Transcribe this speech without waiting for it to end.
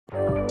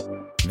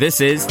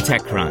This is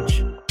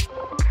TechCrunch.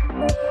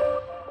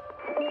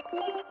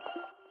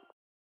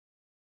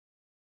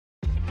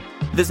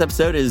 This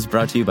episode is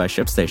brought to you by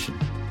ShipStation.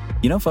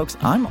 You know, folks,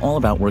 I'm all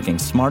about working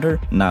smarter,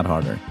 not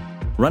harder.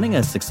 Running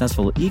a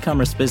successful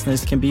e-commerce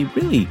business can be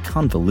really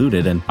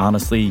convoluted, and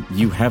honestly,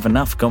 you have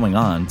enough going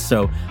on,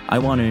 so I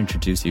want to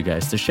introduce you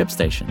guys to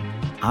ShipStation.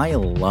 I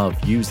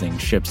love using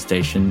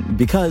ShipStation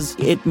because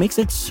it makes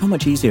it so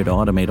much easier to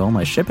automate all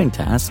my shipping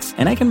tasks,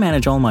 and I can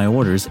manage all my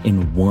orders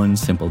in one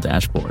simple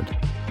dashboard.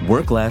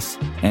 Work less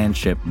and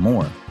ship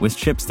more with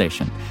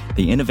ShipStation,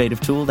 the innovative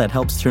tool that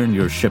helps turn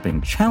your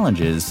shipping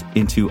challenges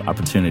into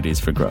opportunities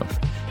for growth.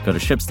 Go to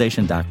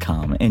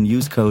ShipStation.com and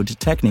use code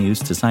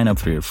TechNews to sign up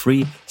for your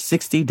free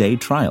 60-day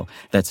trial.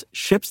 That's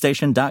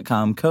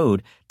ShipStation.com,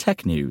 code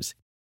TechNews.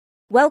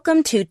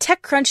 Welcome to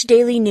TechCrunch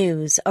Daily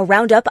News, a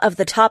roundup of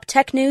the top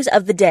tech news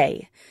of the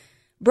day.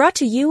 Brought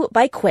to you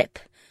by Quip.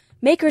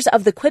 Makers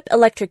of the Quip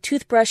electric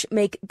toothbrush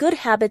make good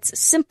habits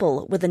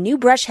simple with a new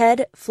brush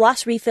head,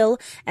 floss refill,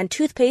 and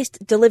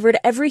toothpaste delivered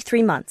every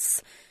 3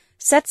 months.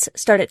 Sets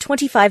start at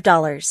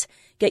 $25.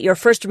 Get your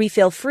first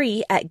refill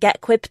free at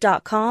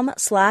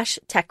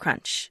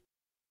getquip.com/TechCrunch.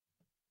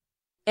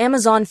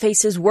 Amazon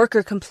faces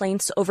worker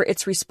complaints over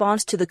its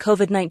response to the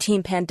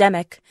COVID-19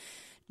 pandemic.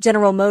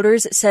 General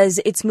Motors says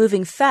it's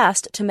moving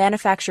fast to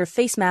manufacture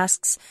face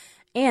masks,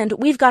 and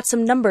we've got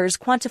some numbers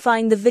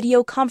quantifying the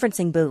video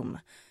conferencing boom.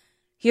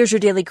 Here's your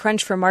Daily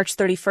Crunch for March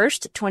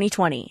 31st,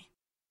 2020.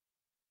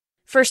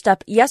 First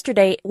up,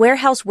 yesterday,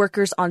 warehouse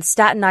workers on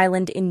Staten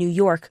Island in New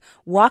York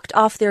walked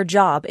off their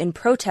job in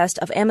protest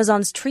of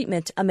Amazon's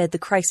treatment amid the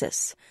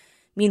crisis.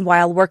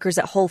 Meanwhile, workers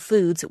at Whole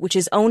Foods, which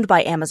is owned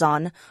by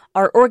Amazon,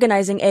 are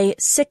organizing a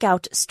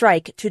sick-out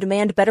strike to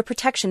demand better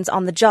protections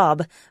on the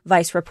job,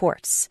 Vice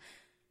reports.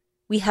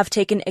 We have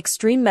taken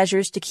extreme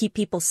measures to keep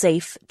people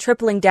safe,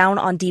 tripling down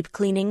on deep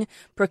cleaning,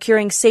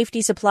 procuring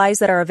safety supplies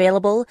that are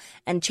available,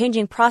 and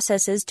changing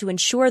processes to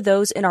ensure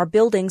those in our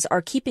buildings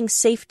are keeping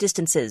safe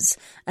distances,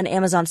 an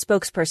Amazon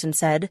spokesperson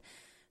said.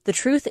 The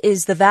truth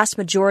is the vast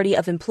majority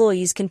of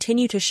employees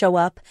continue to show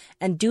up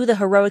and do the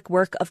heroic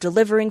work of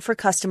delivering for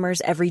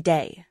customers every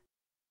day.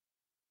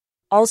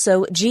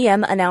 Also,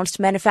 GM announced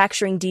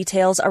manufacturing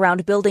details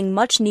around building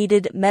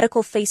much-needed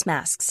medical face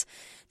masks.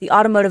 The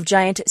automotive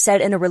giant said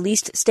in a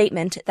released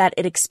statement that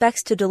it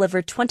expects to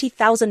deliver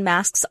 20,000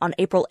 masks on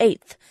April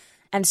 8th,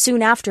 and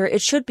soon after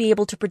it should be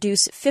able to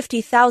produce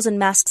 50,000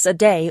 masks a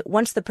day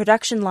once the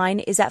production line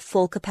is at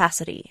full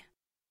capacity.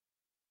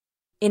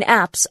 In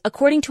apps,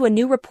 according to a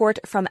new report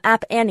from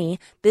App Annie,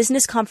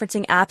 business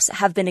conferencing apps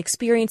have been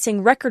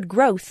experiencing record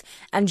growth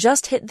and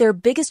just hit their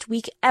biggest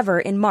week ever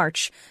in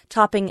March,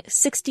 topping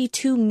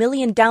 62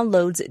 million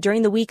downloads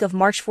during the week of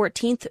March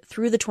 14th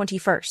through the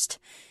 21st.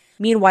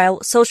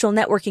 Meanwhile, social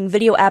networking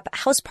video app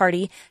House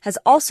Party has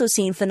also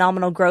seen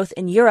phenomenal growth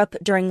in Europe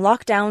during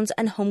lockdowns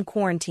and home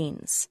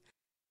quarantines.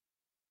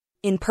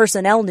 In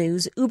personnel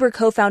news, Uber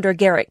co-founder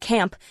Garrett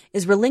Camp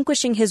is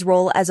relinquishing his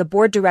role as a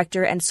board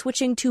director and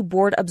switching to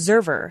board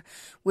observer,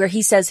 where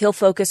he says he'll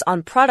focus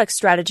on product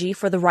strategy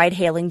for the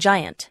ride-hailing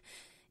giant.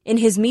 In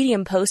his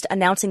Medium post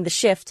announcing the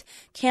shift,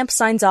 Camp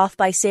signs off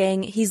by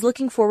saying he's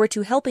looking forward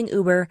to helping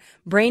Uber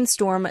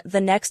brainstorm the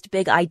next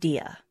big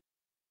idea.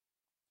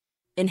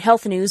 In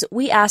health news,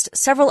 we asked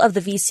several of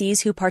the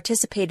VCs who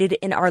participated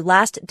in our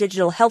last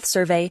digital health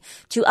survey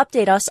to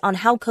update us on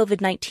how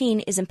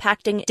COVID-19 is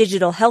impacting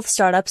digital health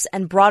startups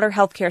and broader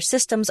healthcare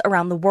systems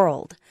around the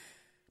world.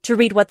 To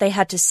read what they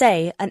had to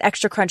say, an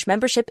Extra Crunch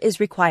membership is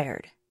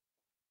required.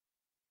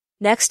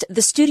 Next,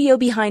 the studio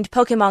behind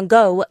Pokemon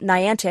Go,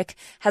 Niantic,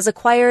 has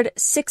acquired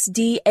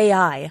 6D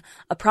AI,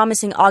 a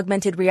promising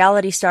augmented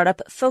reality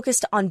startup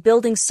focused on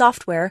building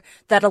software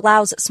that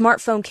allows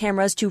smartphone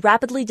cameras to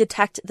rapidly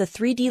detect the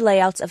 3D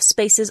layouts of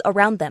spaces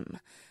around them.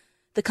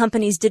 The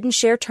companies didn't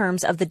share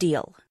terms of the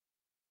deal.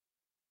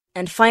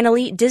 And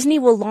finally, Disney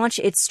will launch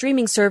its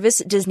streaming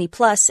service, Disney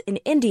Plus, in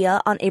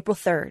India on April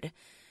 3rd.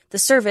 The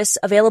service,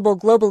 available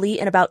globally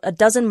in about a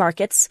dozen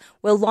markets,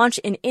 will launch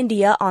in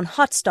India on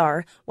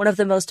Hotstar, one of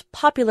the most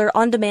popular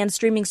on-demand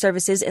streaming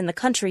services in the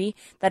country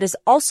that is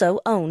also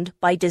owned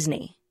by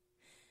Disney.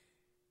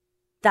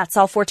 That's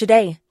all for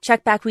today.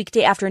 Check back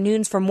weekday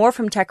afternoons for more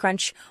from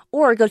TechCrunch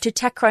or go to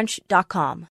TechCrunch.com.